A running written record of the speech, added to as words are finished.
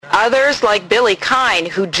Others, like Billy Kine,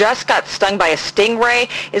 who just got stung by a stingray,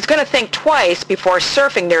 is going to think twice before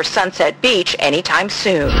surfing near Sunset Beach anytime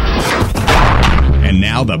soon. And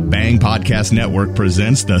now the Bang Podcast Network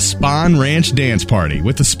presents the Spawn Ranch Dance Party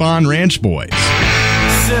with the Spawn Ranch Boys.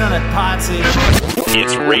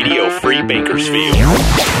 It's Radio Free Bakersfield.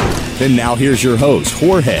 And now here's your host,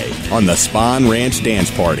 Jorge, on the Spawn Ranch Dance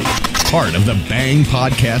Party, part of the Bang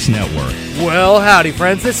Podcast Network. Well, howdy,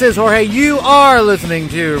 friends. This is Jorge. You are listening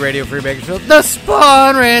to Radio Free Bakersfield, the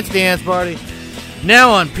Spawn Ranch Dance Party,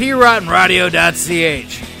 now on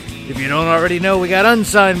prottenradio.ch. If you don't already know, we got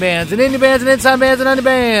unsigned bands and indie bands and inside bands and under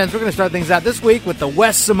bands. We're going to start things out this week with the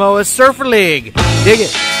West Samoa Surfer League. Dig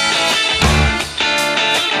it.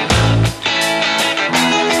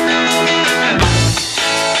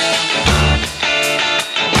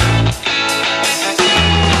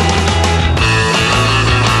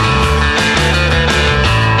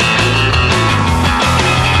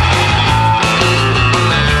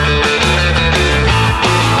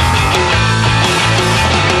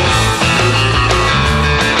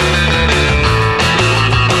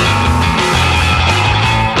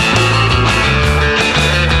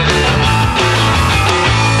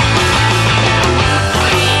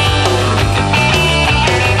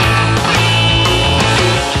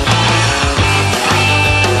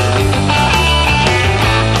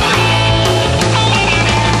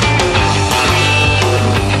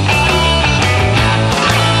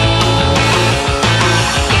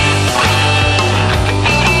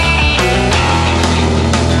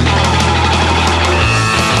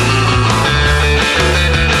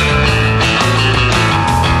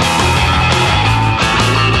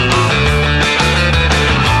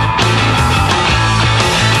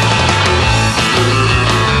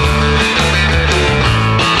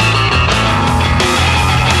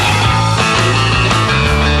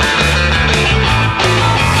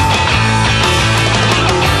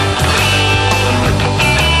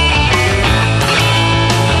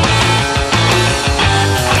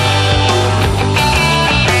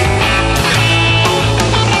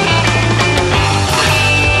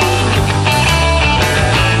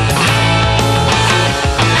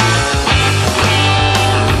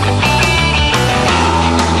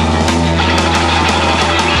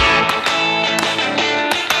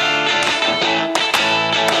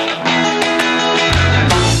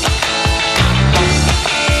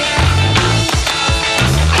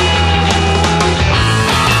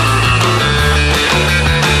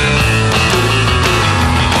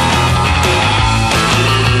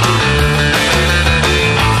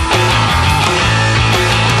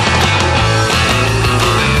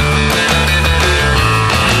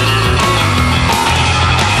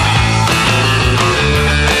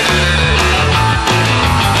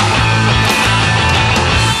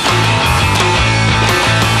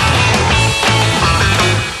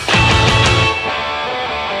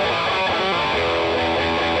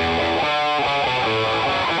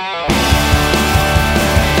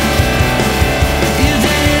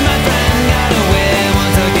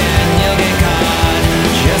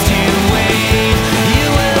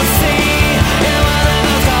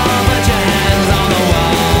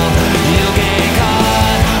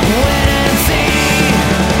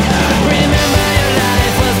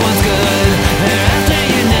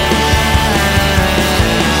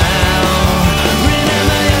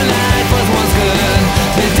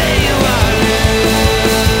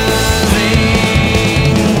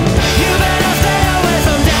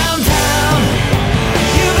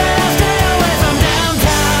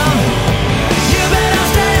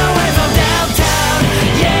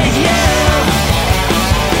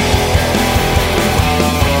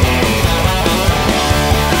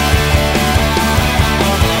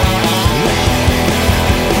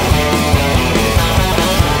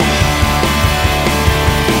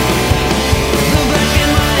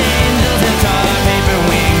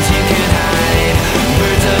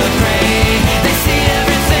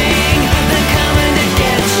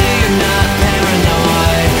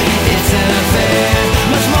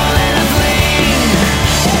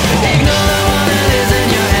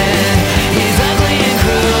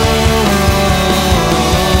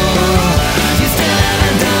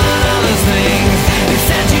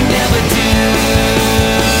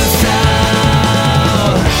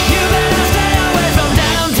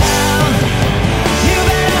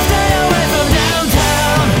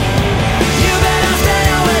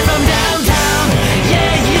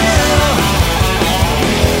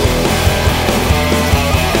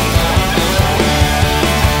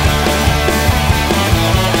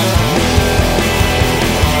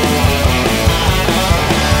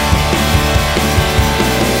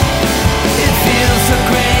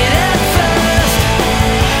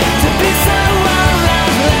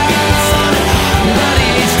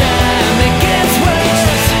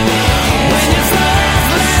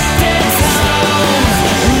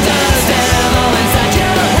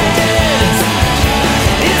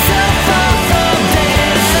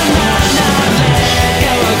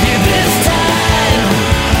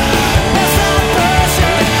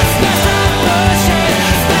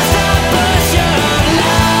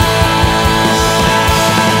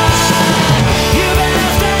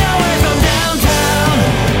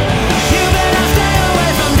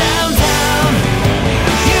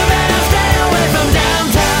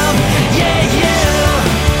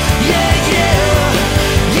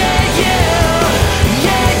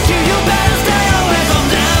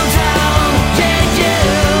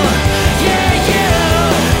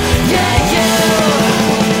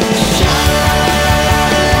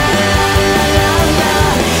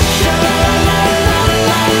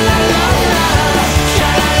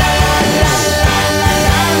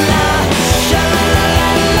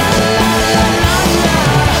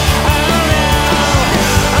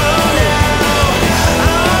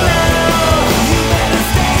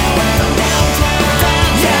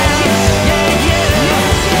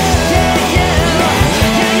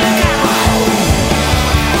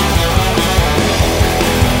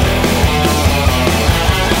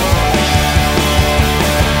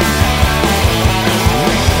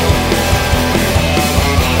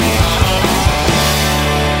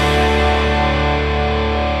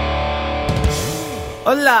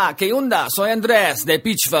 Hola, ¿qué onda? Soy Andrés de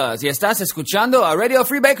Peach Fuzz y estás escuchando a Radio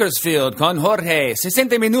Free Bakersfield con Jorge.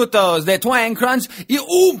 60 minutos de Twang Crunch y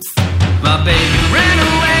oomph. My baby ran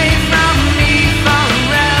away from me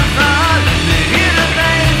forever. Let me hear the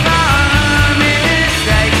pain for her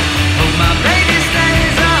mistake. Oh, my baby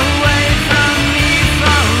stays away from me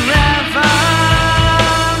forever.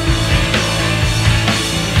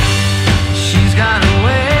 She's got a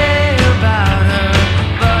way about her,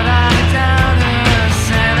 but I doubt her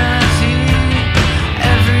sanity.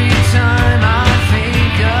 Every time I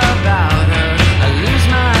think about her, I lose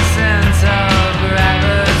my sense of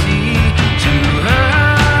gravity. To her,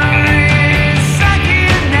 it's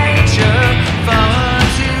second nature for her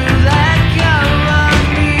to let go of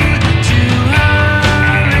me. To her,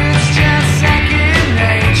 it's just second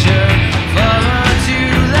nature for her to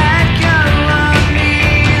let go of me.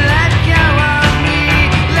 Let go of me,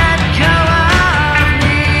 let go of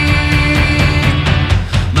me.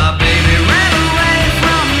 My baby ran away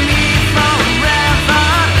from me forever.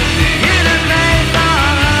 Here to pay for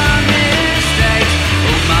her mistakes.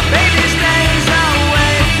 Oh, my baby stays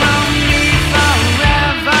away from me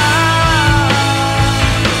forever.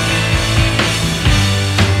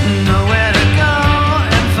 Nowhere to go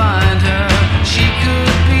and find her. She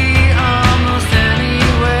could be almost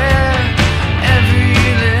anywhere. Every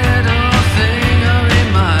little thing a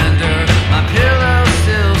reminder. My pillow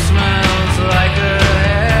still smells like her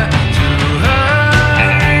hair. To her,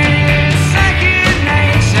 it's second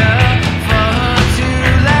nature for her to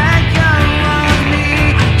let go of me.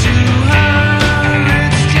 To her,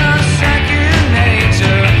 it's just second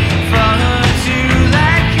nature for her to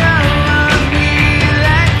let go of me.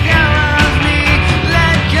 Let go of me,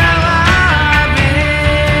 let go of me.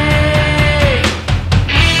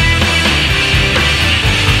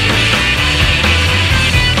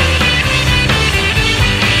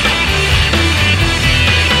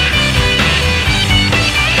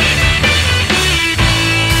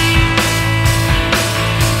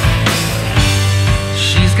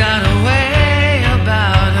 She's got a way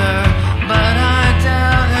about her, but I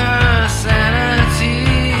doubt her sanity.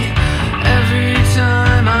 Every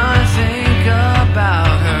time I think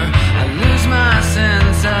about her, I lose my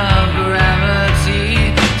sense of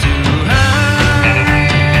gravity. To her,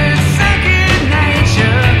 it's second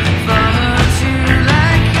nature for her to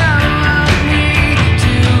let go of me.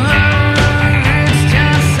 To her, it's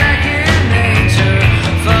just second nature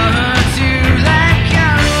for her to let go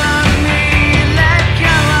of me. Let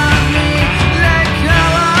go of me, let go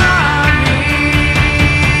of me.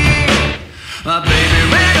 My baby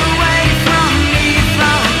ran away from me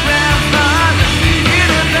forever. Let me hear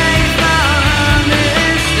the pain for her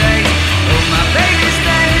mistakes. Oh, my baby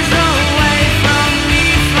stays away from me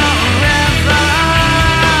forever.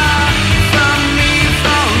 From me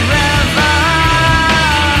forever.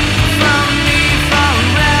 From me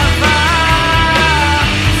forever.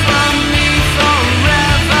 From me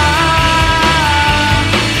forever.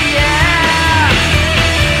 Yeah.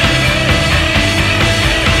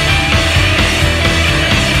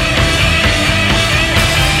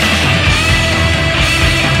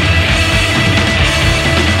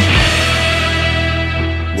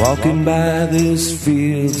 Walking by this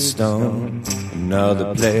field of stone,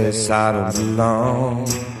 another place I don't belong.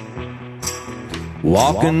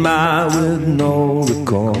 Walking by with no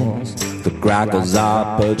recourse, the crackers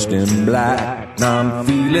are perched in black. Now I'm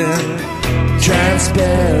feeling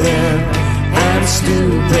transparent and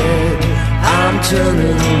stupid. I'm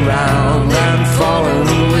turning around and falling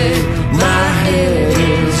away. My head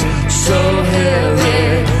is so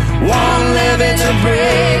heavy, one levy to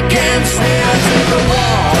break and say I take a walk.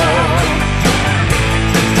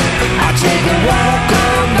 I take a walk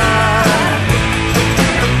on by.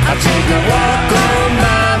 I take a walk on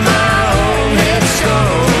by my own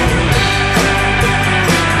headstone.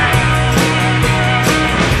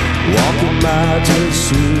 Walking by just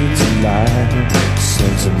see to light,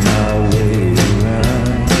 sensing my way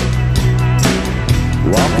around.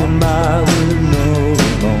 Walking by with no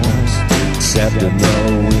remorse, accepting no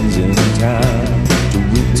wins in time. To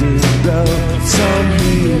root to go, some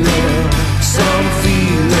healing, some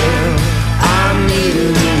feeling. I'm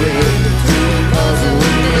needing a way through puzzle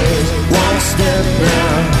maze. One step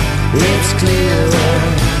now, it's clearer.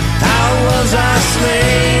 How was I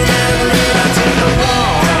slain? And then I take a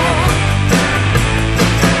walk.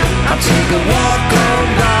 I take a walk on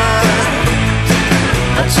by.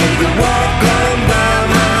 I take a walk on by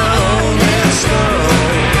my own headstone.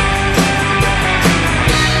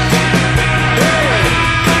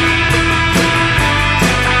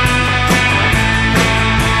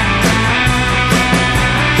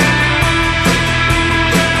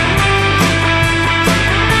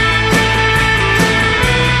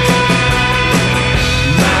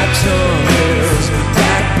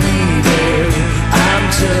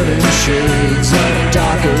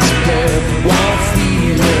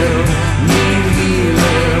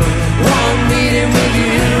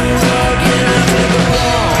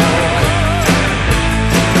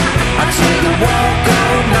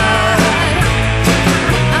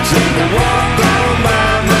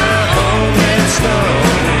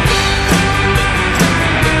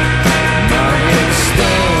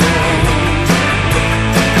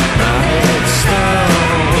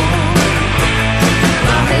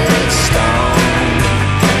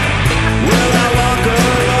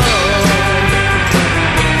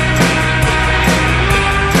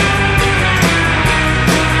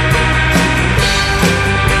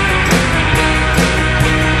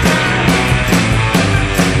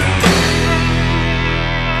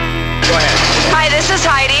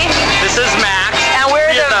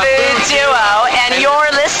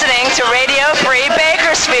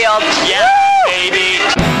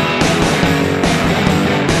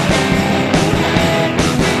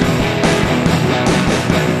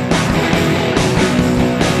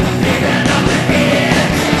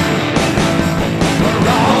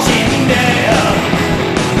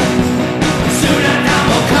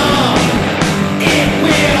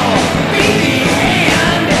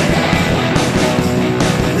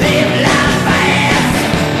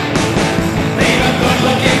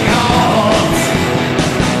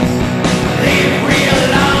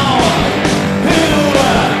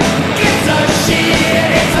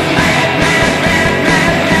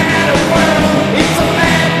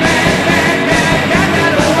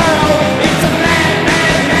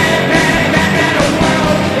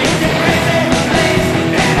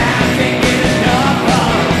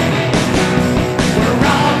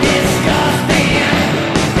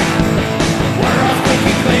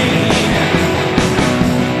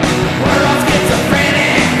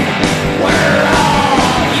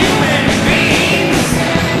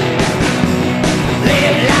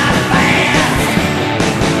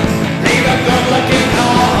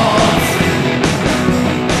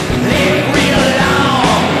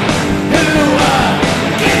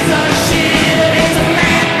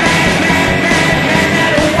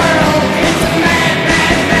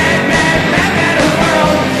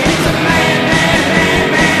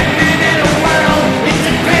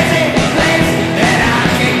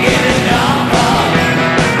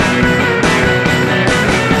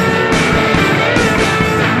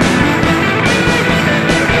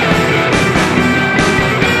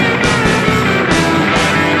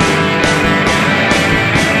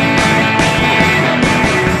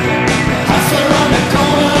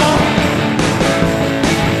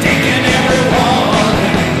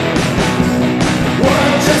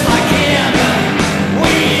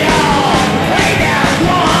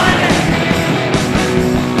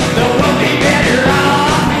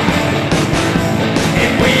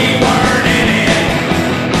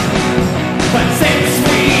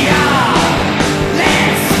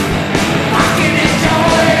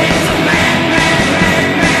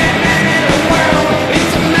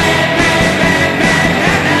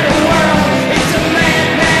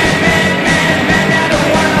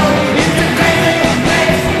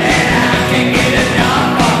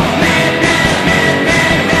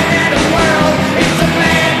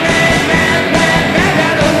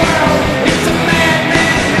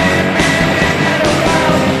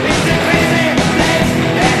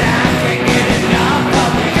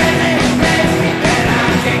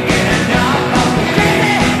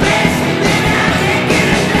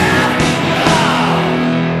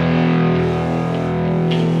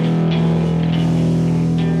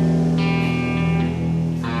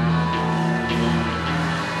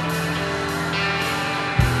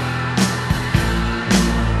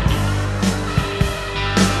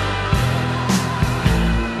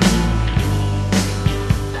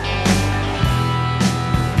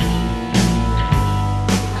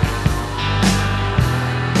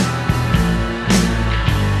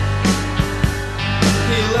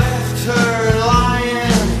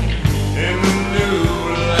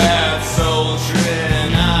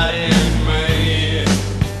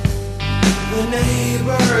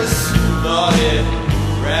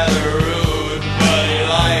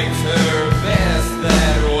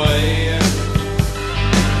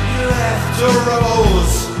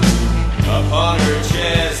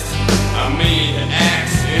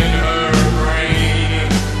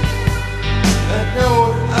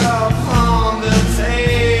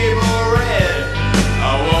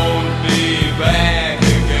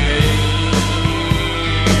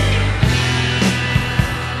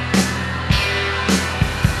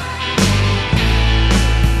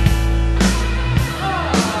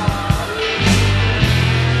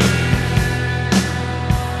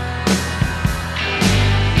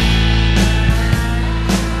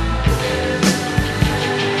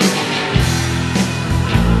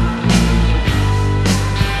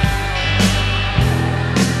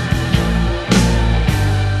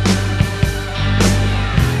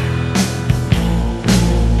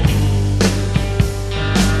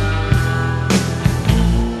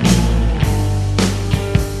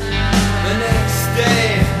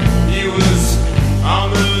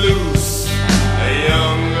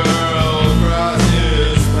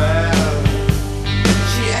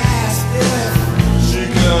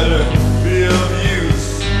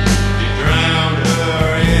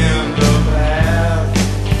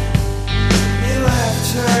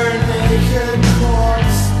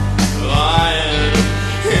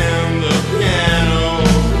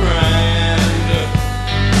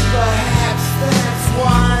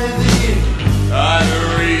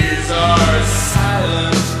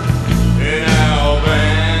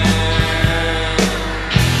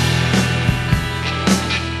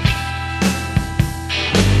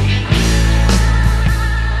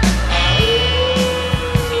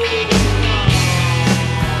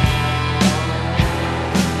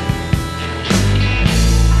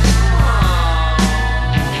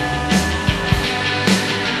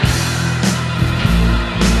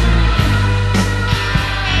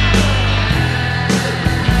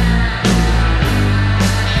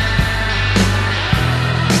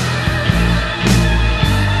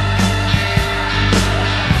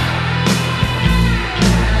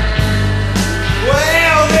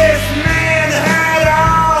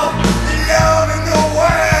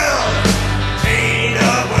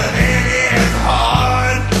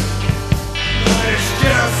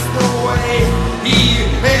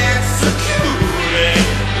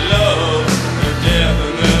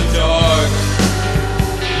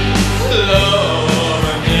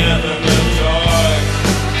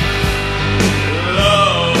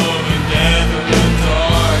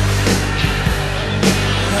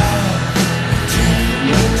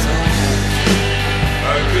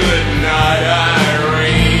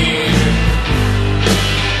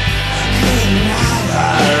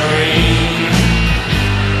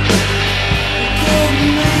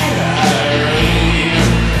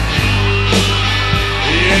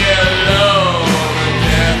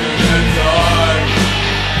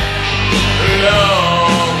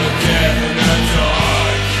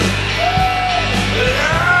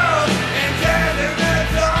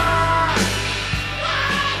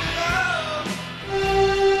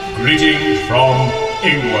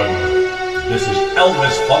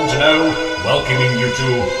 Elvis Fontenot, welcoming you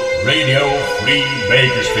to Radio Free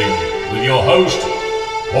Bakersfield with your host,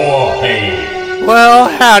 Jorge. Well,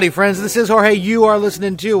 howdy, friends. This is Jorge. You are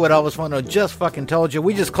listening to what Elvis Fontenot just fucking told you.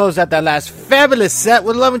 We just closed out that last fabulous set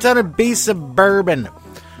with 1100 B Suburban.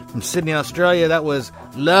 From Sydney, Australia, that was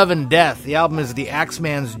Love and Death. The album is The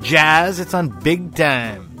Axeman's Jazz. It's on Big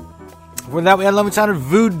Time. Before that, we had 1100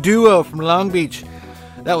 Voodoo from Long Beach.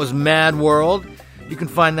 That was Mad World. You can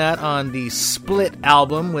find that on the Split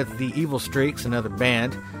album with the Evil Streaks, another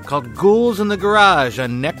band, called Ghouls in the Garage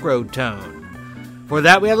on Necrotone. For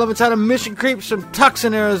that, we had 1100 Mission Creeps from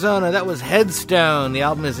Tucson, Arizona. That was Headstone. The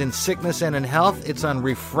album is In Sickness and in Health. It's on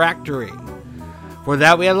Refractory. For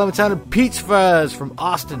that, we had 1100 Peach Fuzz from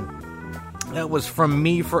Austin. That was From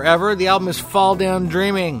Me Forever. The album is Fall Down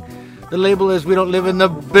Dreaming. The label is We Don't Live in the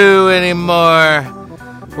Boo Anymore.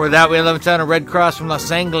 For that, we had 1100 Red Cross from Los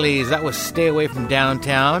Angeles. That was Stay Away from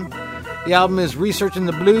Downtown. The album is Researching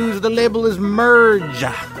the Blues. The label is Merge.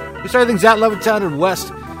 We started things out 1100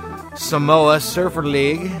 West Samoa Surfer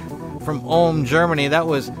League from Ulm, Germany. That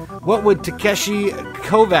was What Would Takeshi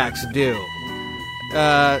Kovacs Do?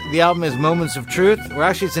 The album is Moments of Truth. Or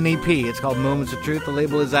actually, it's an EP. It's called Moments of Truth. The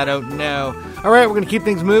label is I Don't Know. All right, we're going to keep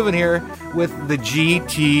things moving here with the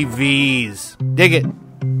GTVs. Dig it.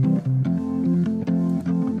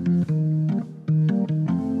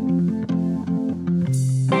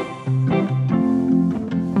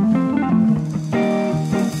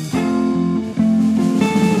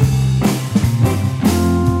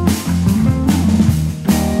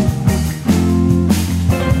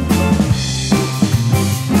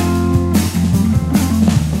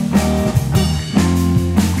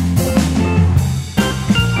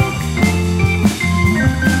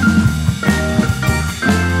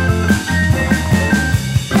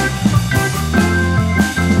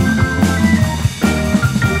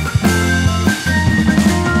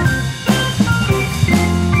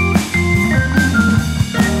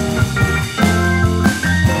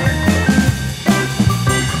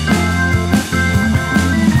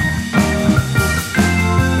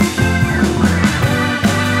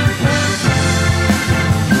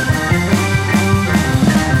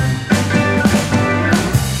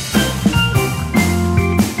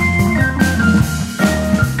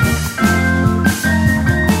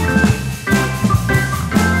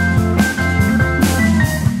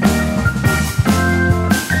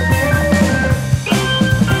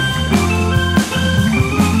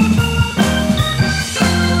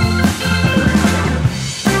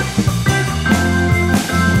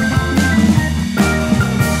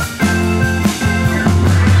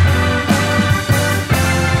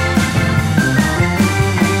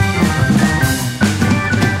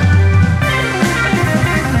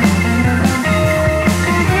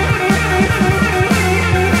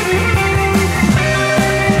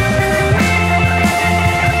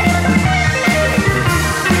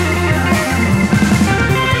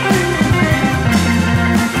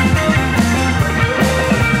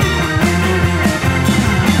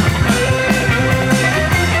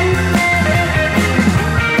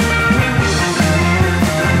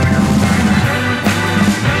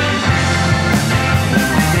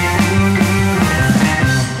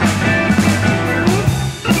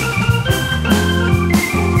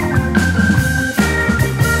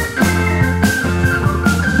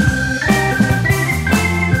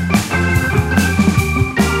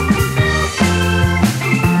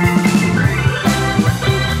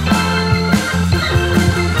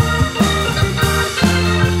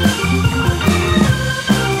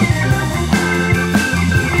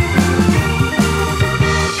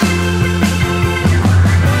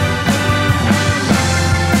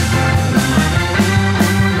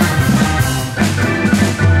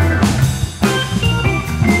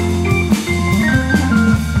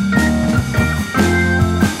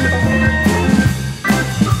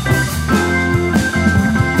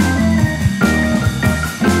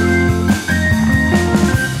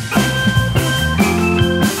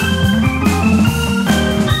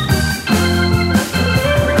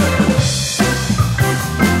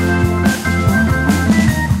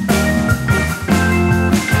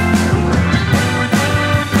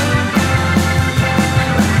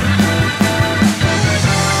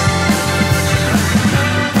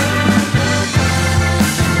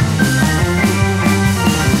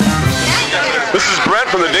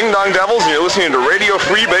 From the Ding Dong Devils, and you're listening to Radio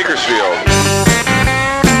Free Bakersfield.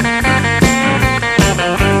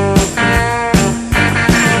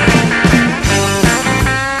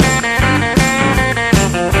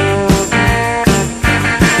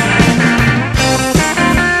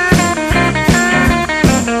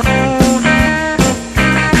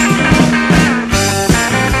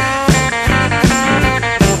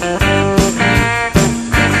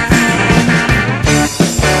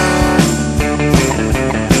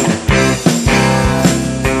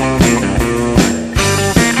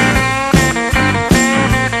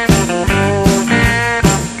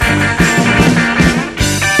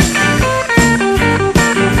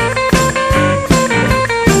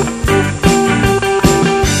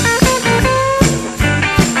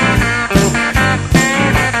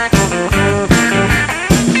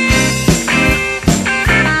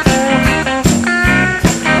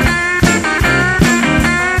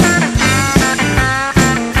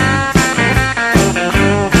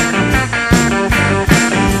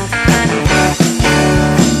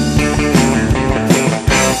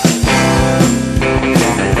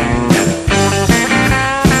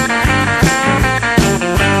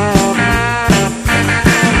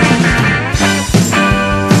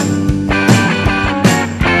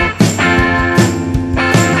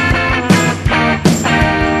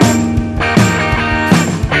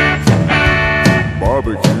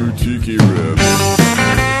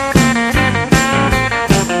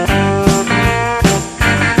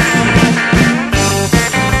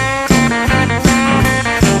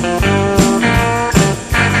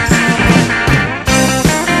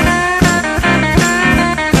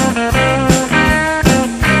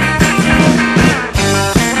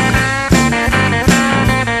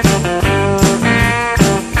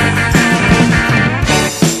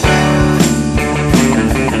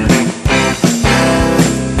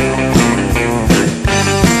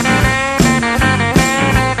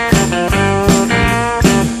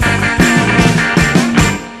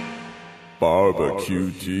 barbecue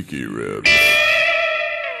tiki ribs.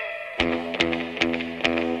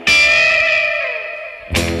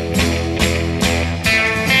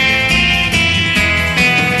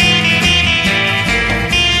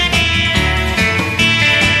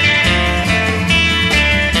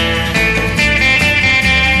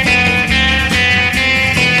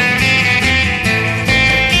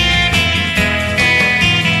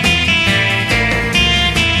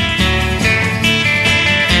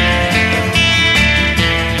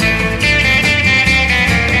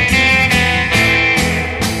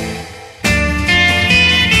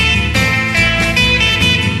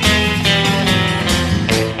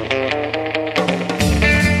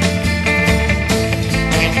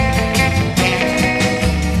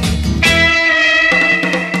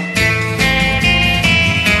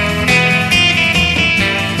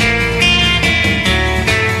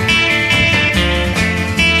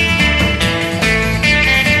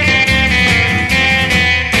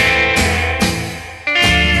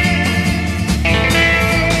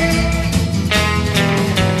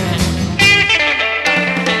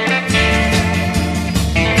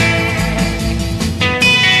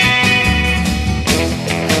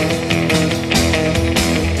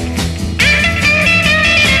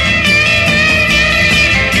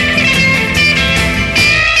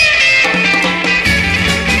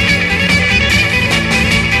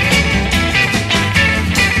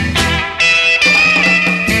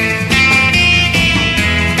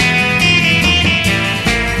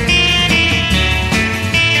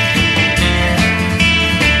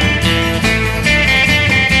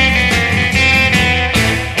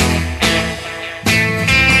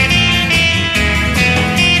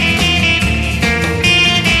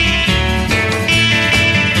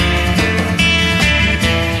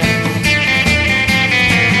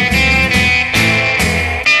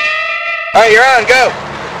 Alright, you're on, go!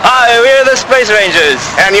 Hi, we're the Space Rangers!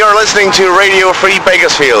 And you're listening to Radio Free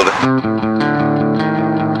Bakersfield.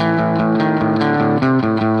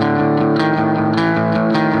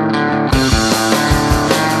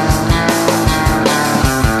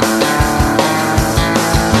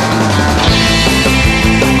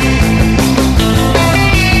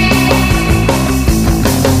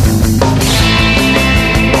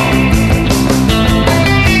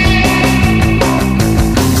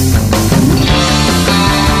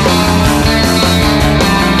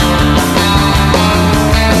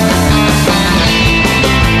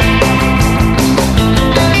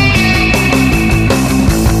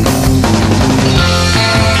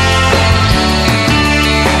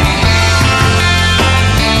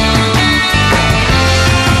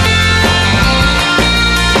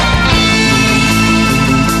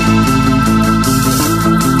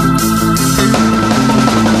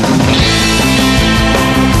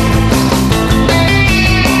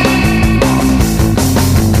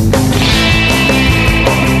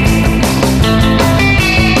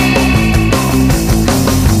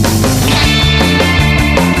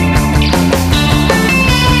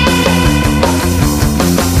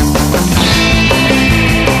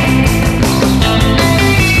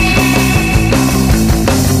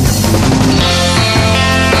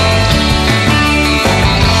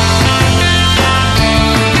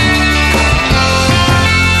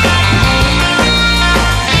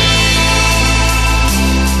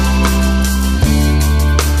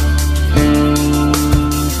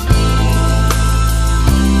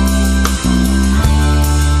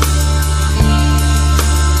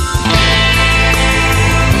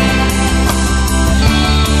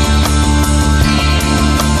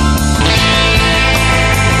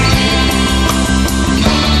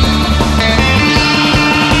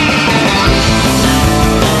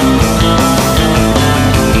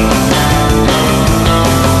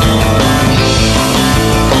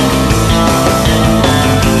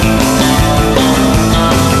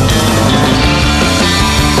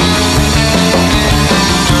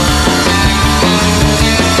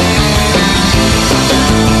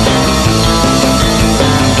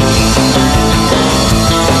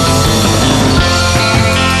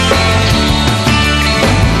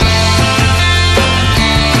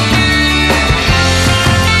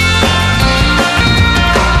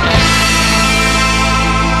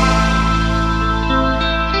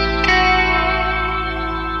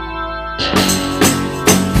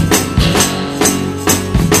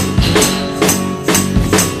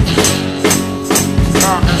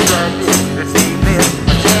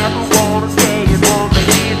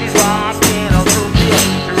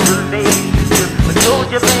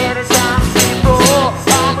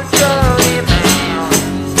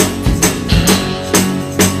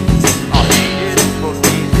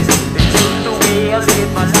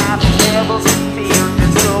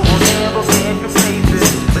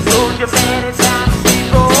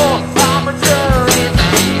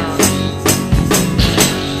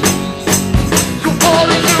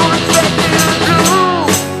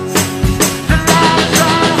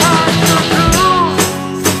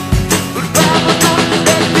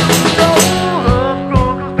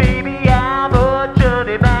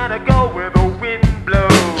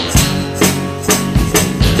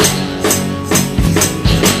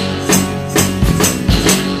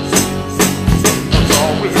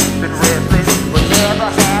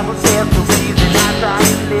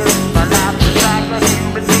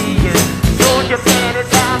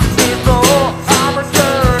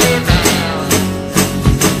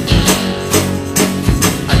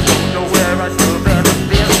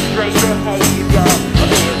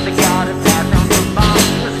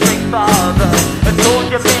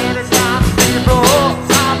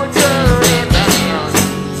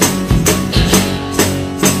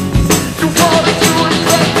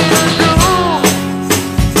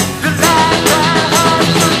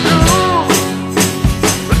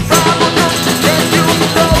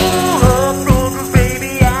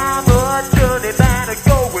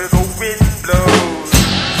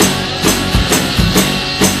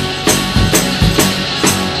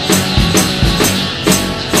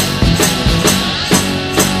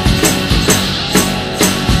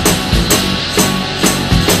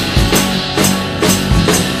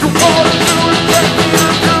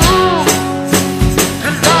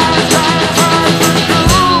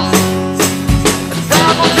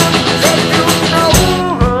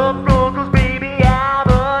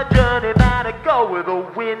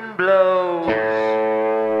 wind blows.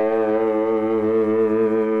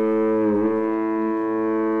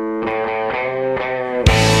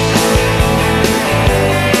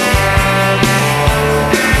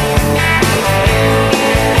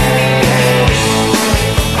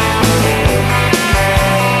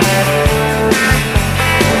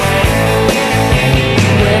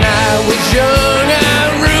 When I was young, I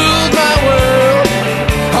ruled my world.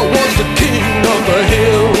 I was the king of the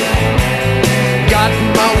hill. Got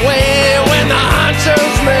my way when the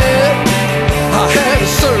hunters met. I had a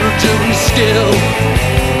surgeon's skill.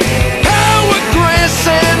 Power, grace,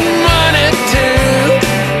 and money too.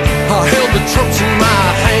 I held the trumps in my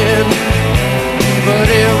hand. But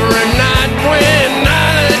every night when I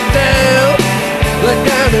let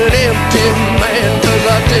down an empty man, 'cause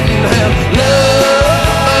I didn't have love.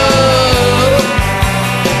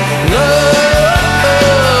 Love,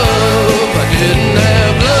 I didn't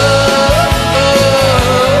have love.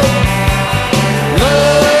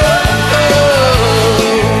 Love,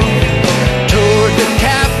 toward the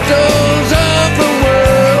capitals of the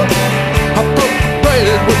world, I broke bread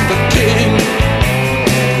with the king.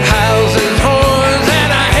 Houses, horns,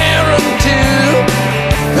 and a harem too.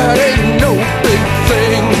 That ain't no big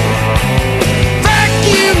thing.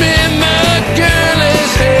 Vacuum in the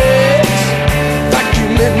girlies' heads,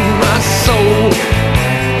 vacuum in my soul.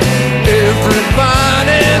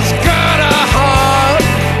 Everybody's got a heart.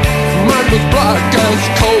 Mine was black as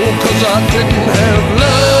coal, 'cause I didn't have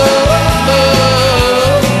love.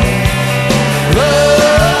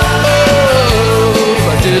 Love,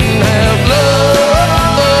 I didn't have love.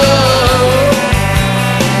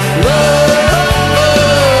 Love,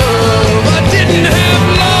 I didn't have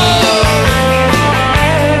love.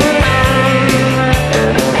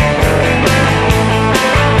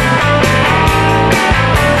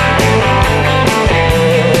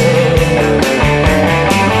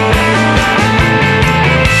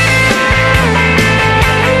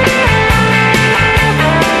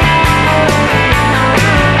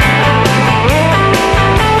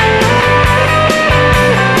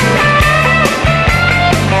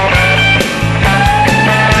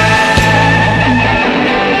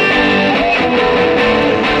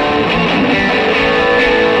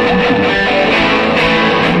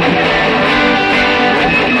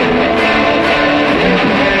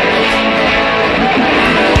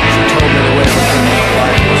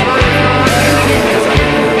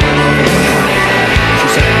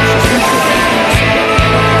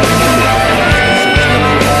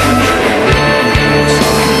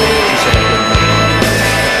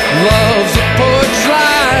 Love's a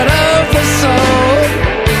portrait of the soul.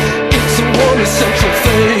 It's the one essential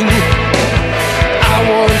thing. I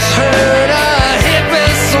once heard a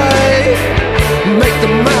hippie say, make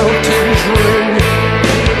the mountains ring.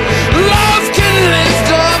 Love can lift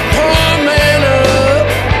a poor man up,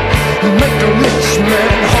 make a rich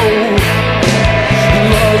man whole.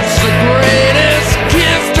 Love's the greatest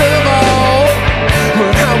gift of all.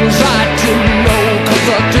 But how was I to know? 'Cause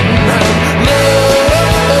I didn't have love.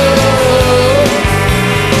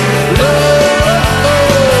 Love,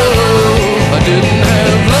 I didn't have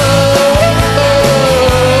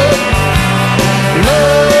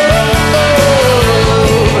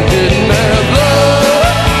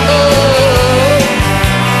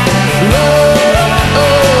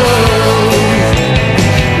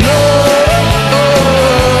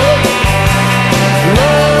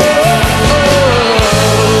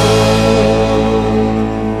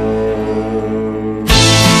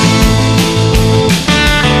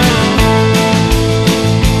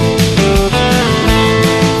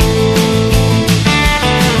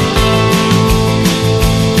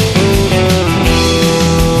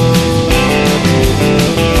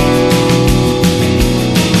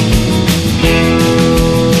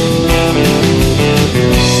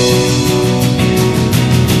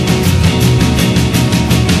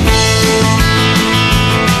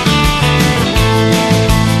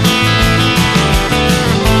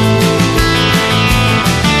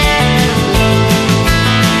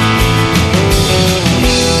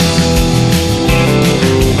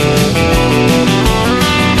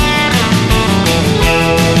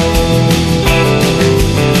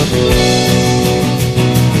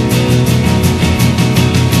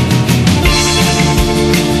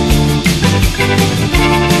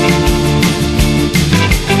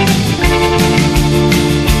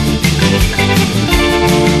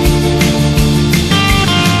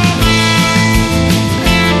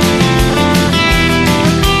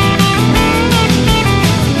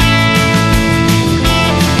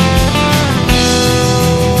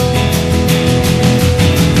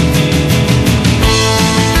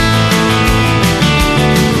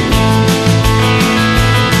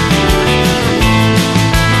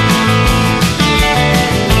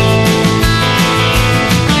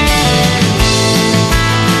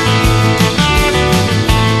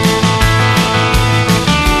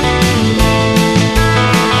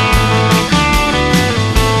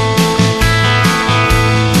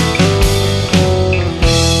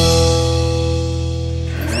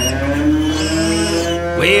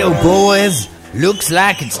Looks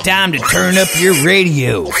like it's time to turn up your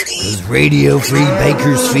radio, because Radio Free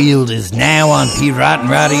Bakersfield is now on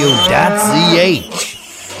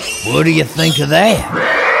PRottenRadio.ch. What do you think of that?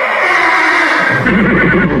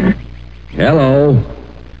 Hello,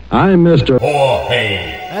 I'm Mr.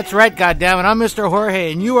 Jorge. That's right, goddammit. I'm Mr.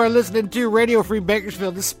 Jorge, and you are listening to Radio Free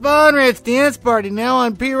Bakersfield, the Spawn Ranch Dance Party, now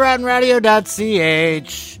on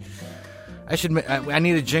PRottenRadio.ch. I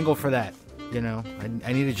need a jingle for that. You know,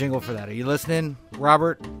 I need a jingle for that. Are you listening,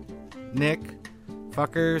 Robert, Nick,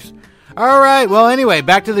 fuckers? All right. Well, anyway,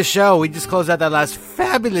 back to the show. We just closed out that last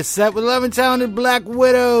fabulous set with 11 talented Black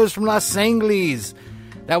Widows from Los Angeles.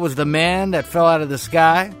 That was The Man That Fell Out of the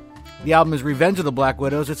Sky. The album is Revenge of the Black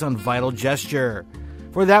Widows. It's on Vital Gesture.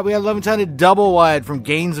 For that, we had 11 talented Double Wide from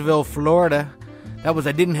Gainesville, Florida. That was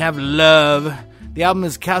I Didn't Have Love. The album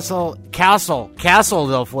is Castle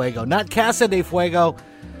del Fuego, not Casa de Fuego.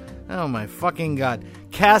 Oh my fucking God.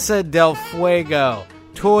 Casa del Fuego.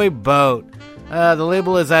 Toy Boat. The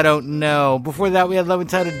label is I Don't Know. Before that, we had 11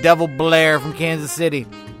 titled Devil Blair from Kansas City.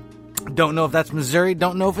 Don't know if that's Missouri.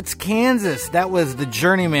 Don't know if it's Kansas. That was The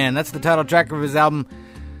Journeyman. That's the title track of his album,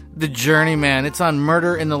 The Journeyman. It's on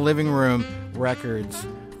Murder in the Living Room Records.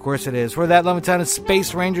 Of course it is. For that, 11 titled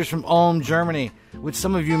Space Rangers from Ulm, Germany, which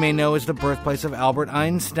some of you may know is the birthplace of Albert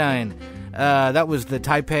Einstein. That was the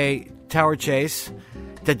Taipei Tower Chase.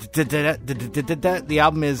 The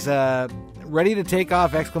album is Ready to Take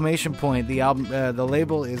Off! Exclamation point. The album, the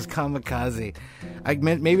label is Kamikaze.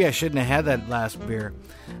 Maybe I shouldn't have had that last beer.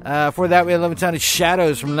 For that, we had 11 titled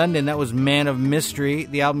Shadows from London. That was Man of Mystery.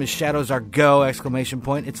 The album is Shadows Are Go! Exclamation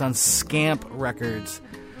point. It's on Scamp Records.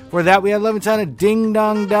 For that, we had 11 titled Ding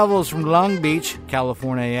Dong Devils from Long Beach,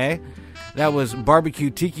 California. That was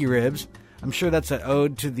Barbecue Tiki Ribs. I'm sure that's an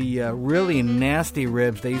ode to the really nasty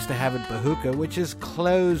ribs they used to have at Bahuka, which is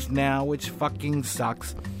closed now, which fucking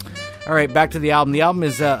sucks. All right, back to the album. The album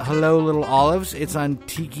is Hello Little Olives. It's on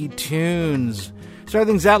Tiki Tunes.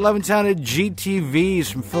 Starting things out, 11 talented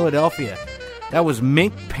GTVs from Philadelphia. That was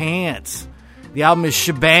Mink Pants. The album is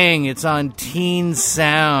Shebang. It's on Teen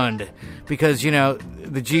Sound. Because, you know,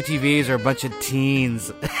 the GTVs are a bunch of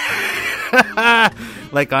teens.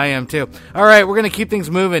 Like I am too. All right, we're going to keep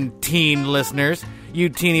things moving, teen listeners. You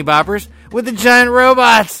teeny boppers. With the giant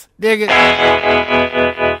robots. Dig it.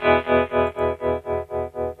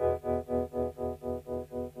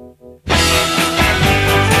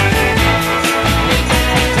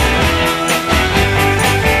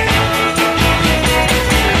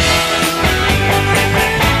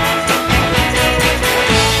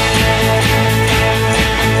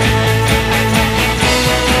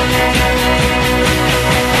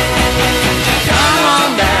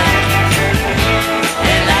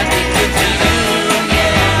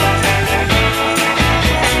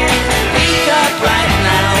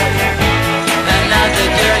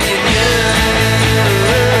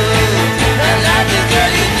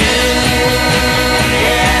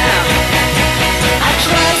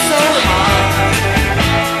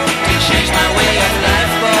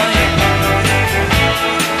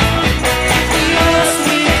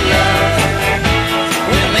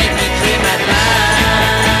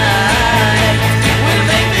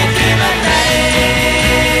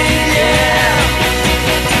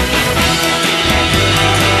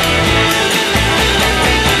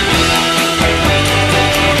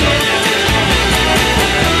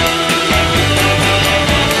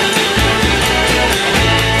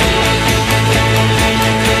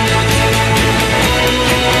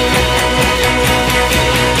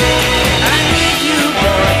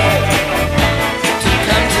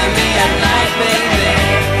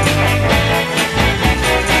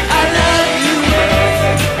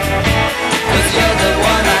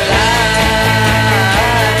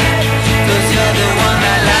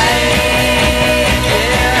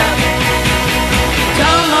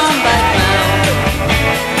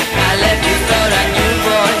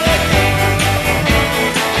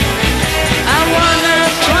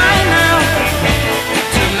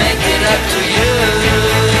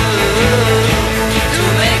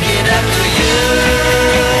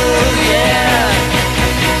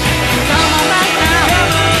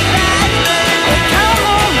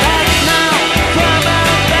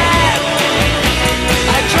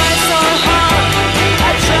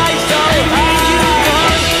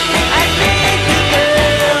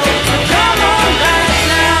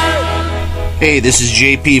 Hey, this is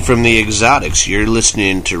JP from the Exotics. You're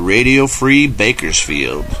listening to Radio Free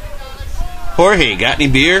Bakersfield. Jorge, got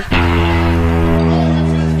any beer?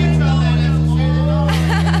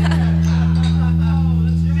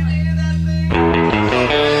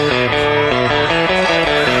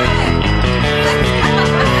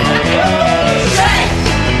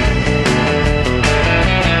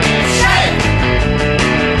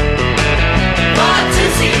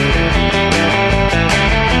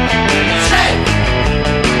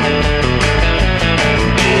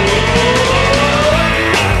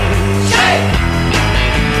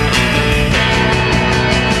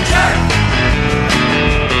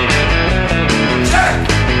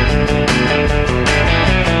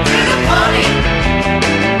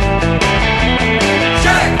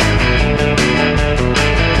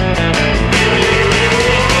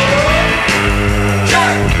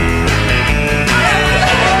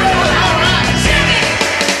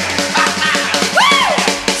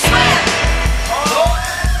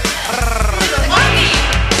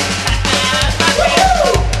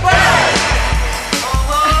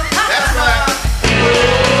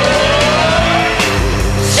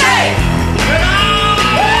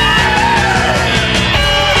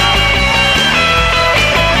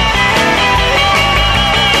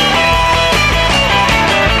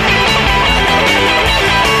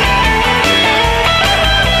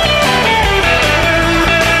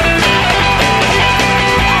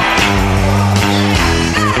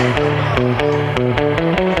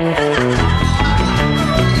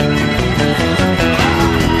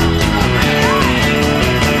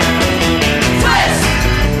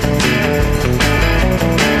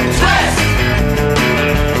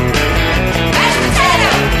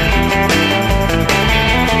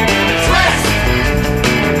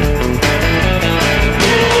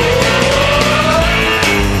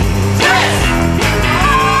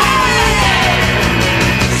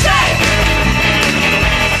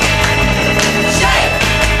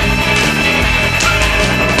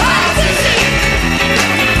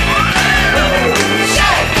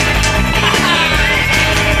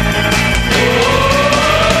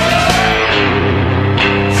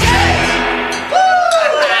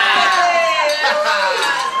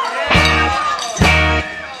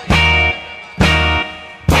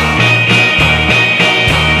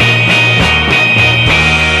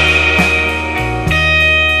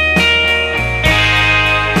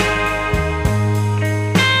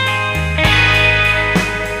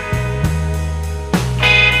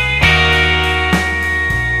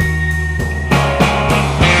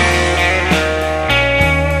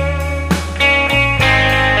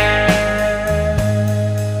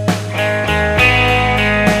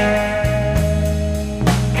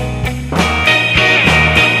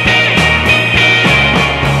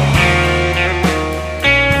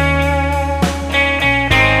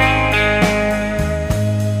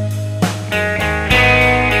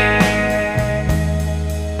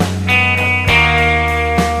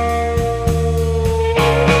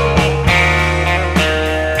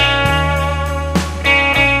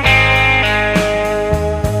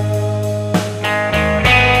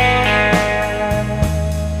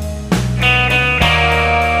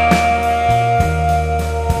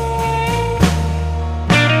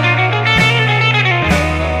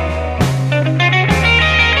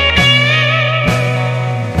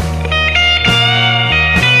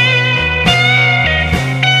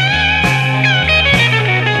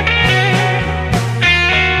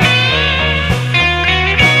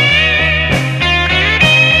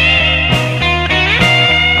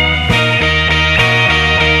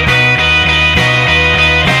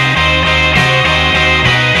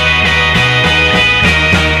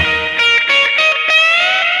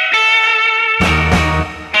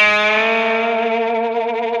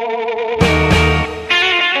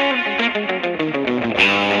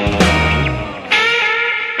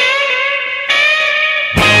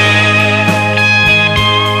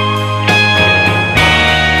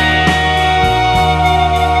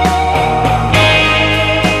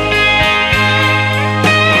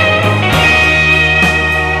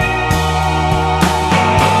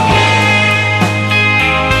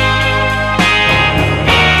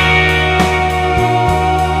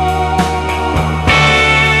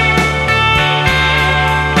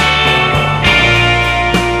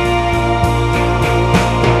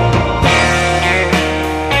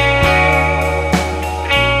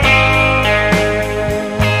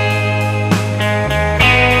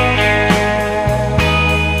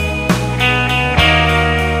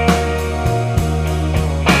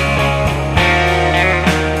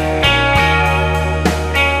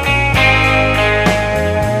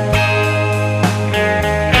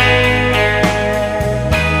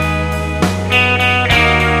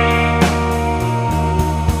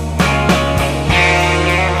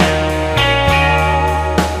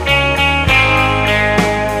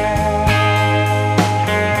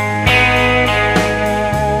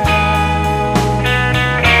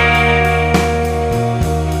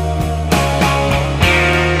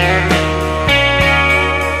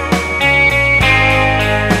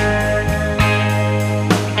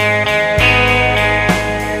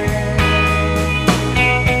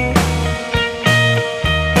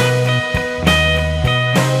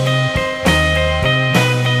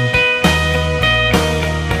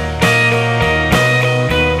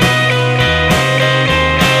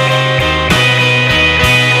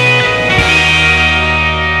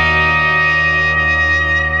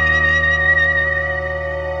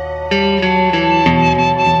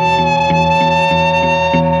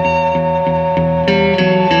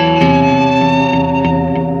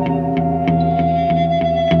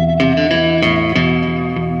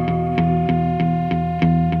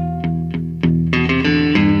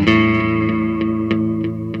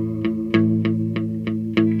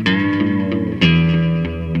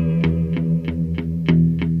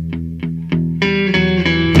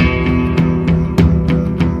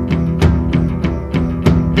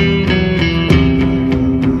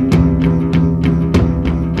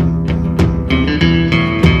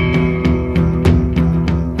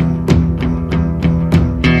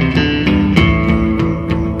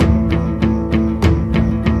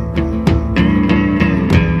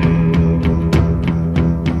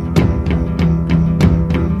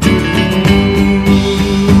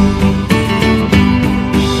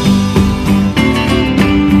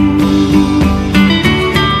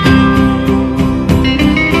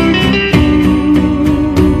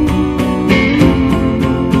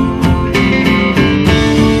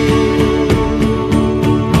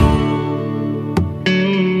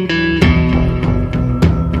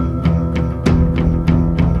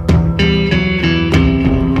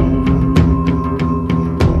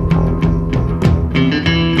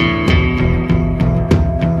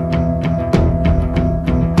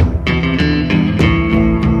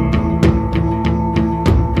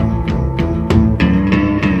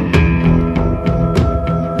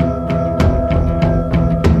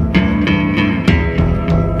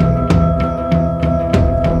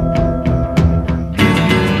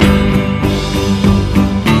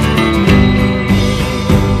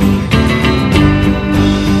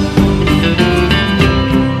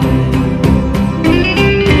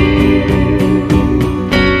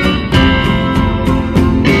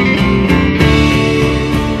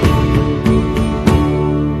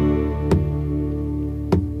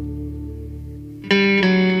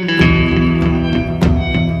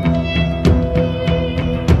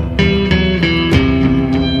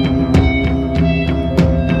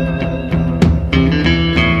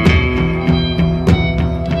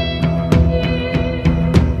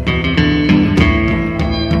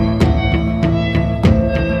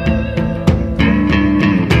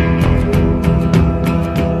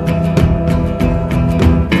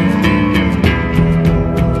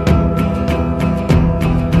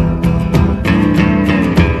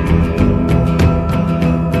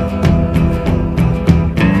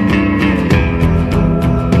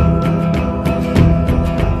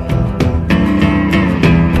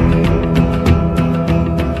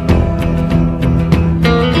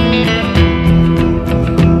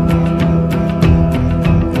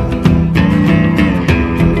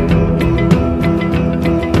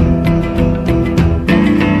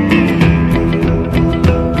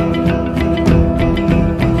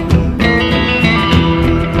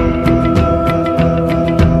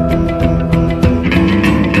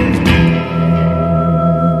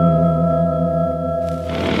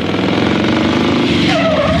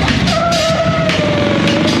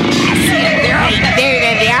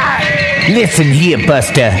 Listen here,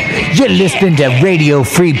 Buster. You're listening to Radio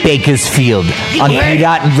Free Bakersfield on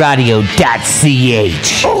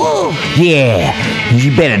PirottenRadio.ch. Yeah,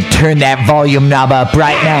 you better turn that volume knob up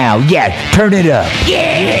right now. Yeah, turn it up.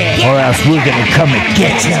 Or else we're gonna come and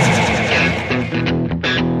get you.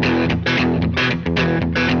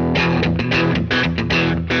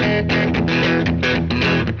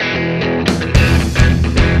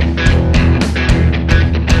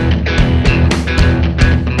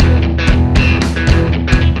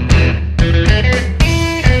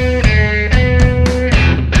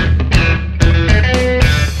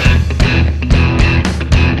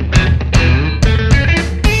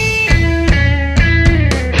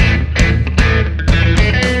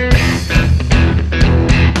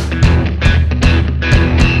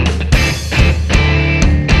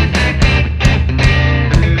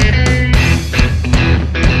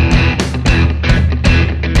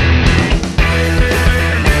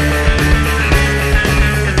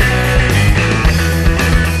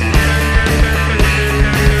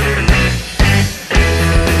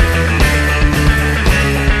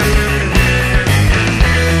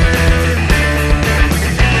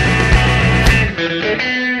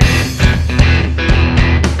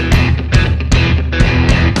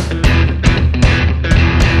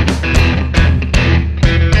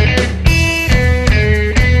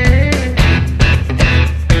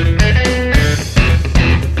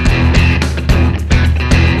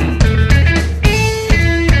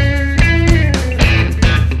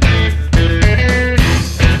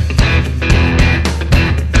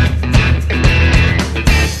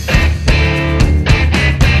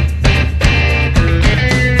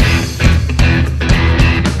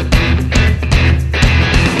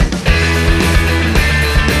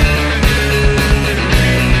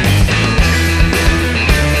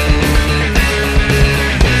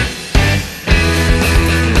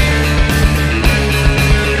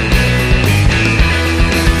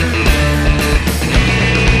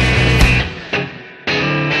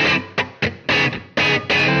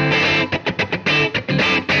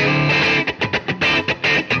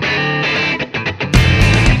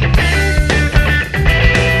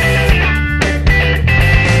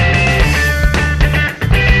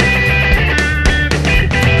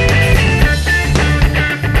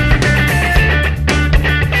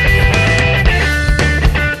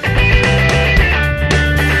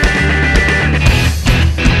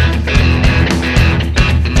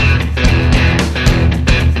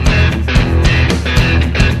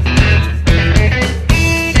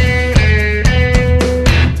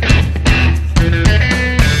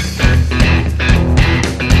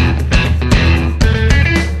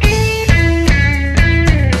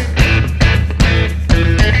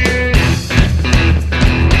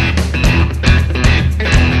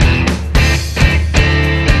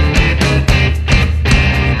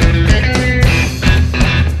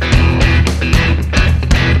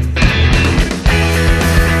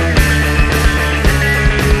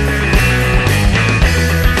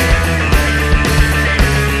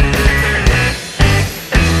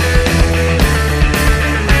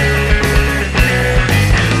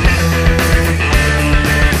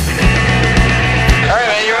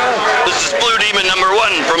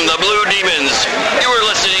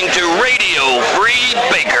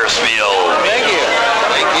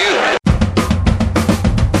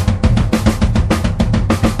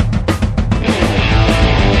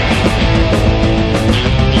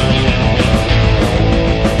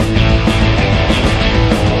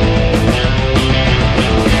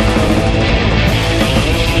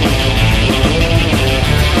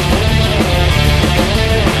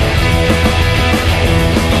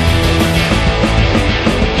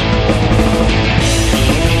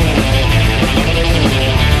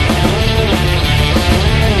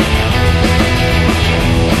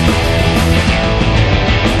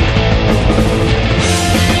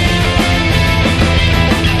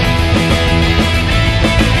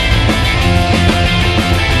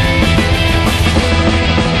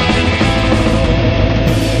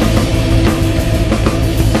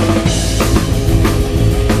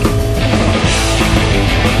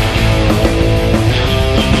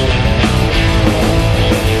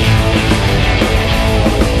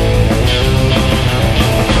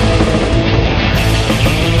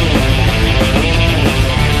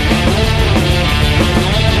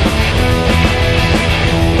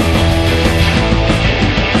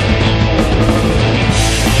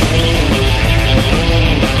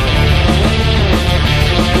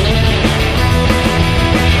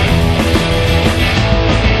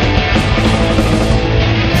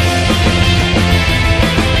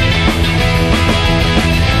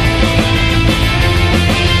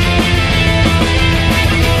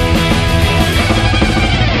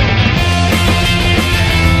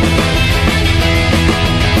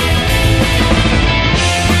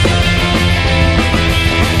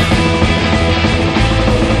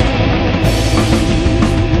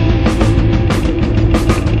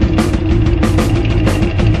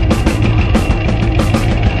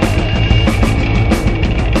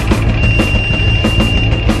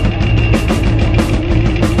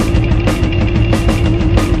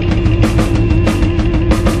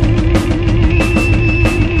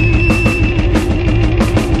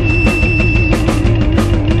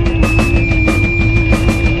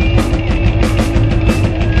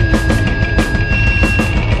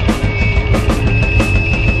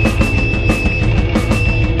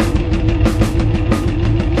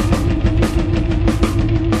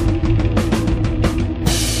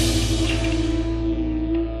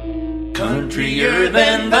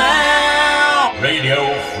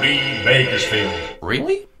 Bakersfield.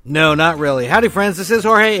 Really? No, not really. Howdy, friends. This is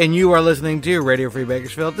Jorge, and you are listening to Radio Free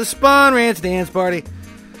Bakersfield, the Spawn Ranch Dance Party,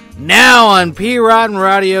 now on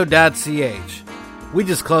PRottenRadio.ch. We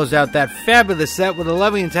just closed out that fabulous set with the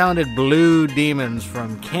lovely and talented Blue Demons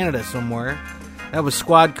from Canada somewhere. That was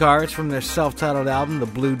Squad Cars from their self-titled album, The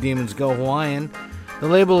Blue Demons Go Hawaiian. The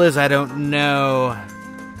label is I Don't Know.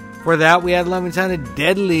 For that, we had lovely and talented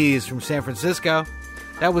Deadlies from San Francisco.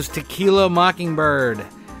 That was Tequila Mockingbird.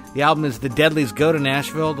 The album is The Deadlies Go to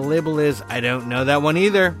Nashville. The label is I Don't Know That One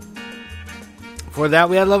Either. For that,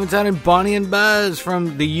 we had Love and Sound and Bonnie and Buzz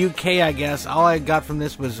from the UK, I guess. All I got from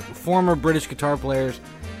this was former British guitar players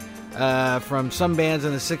from some bands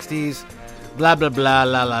in the 60s. Blah, blah, blah,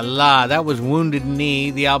 la, la, la. That was Wounded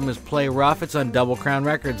Knee. The album is Play Rough. It's on Double Crown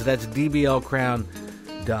Records. That's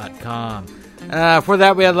dblcrown.com. For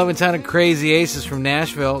that, we had Love and Sound and Crazy Aces from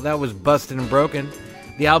Nashville. That was Busted and Broken.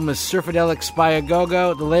 The album is Surfadelic Spy A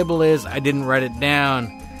Go-Go. The label is I Didn't Write It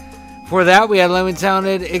Down. For that, we had Lemon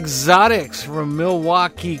Talented Exotics from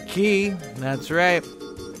Milwaukee Key. That's right.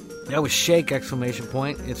 That was Shake! Exclamation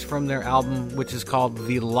point. It's from their album, which is called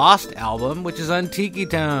The Lost Album, which is on Tiki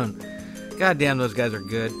Town. God damn, those guys are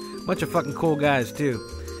good. Bunch of fucking cool guys, too.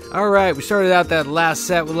 Alright, we started out that last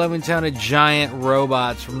set with Lemon Talented Giant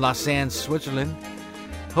Robots from Lausanne, Switzerland.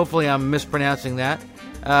 Hopefully I'm mispronouncing that.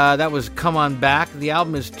 That was Come On Back. The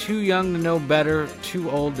album is Too Young to Know Better, Too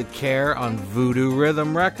Old to Care on Voodoo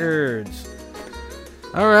Rhythm Records.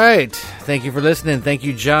 Alright, thank you for listening. Thank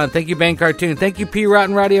you, John. Thank you, Bang Cartoon. Thank you,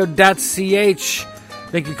 PRottenRadio.ch.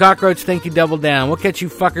 Thank you, Cockroach. Thank you, Double Down. We'll catch you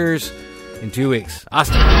fuckers in 2 weeks.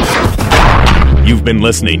 Austin. You've been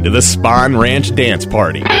listening to the Spawn Ranch Dance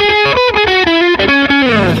Party. Give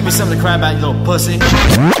me something to cry about, you little pussy.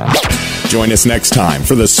 Join us next time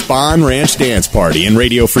for the Spawn Ranch Dance Party in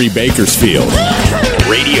Radio Free Bakersfield.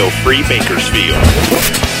 Radio Free Bakersfield.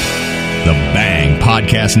 The Bang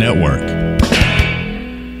Podcast Network.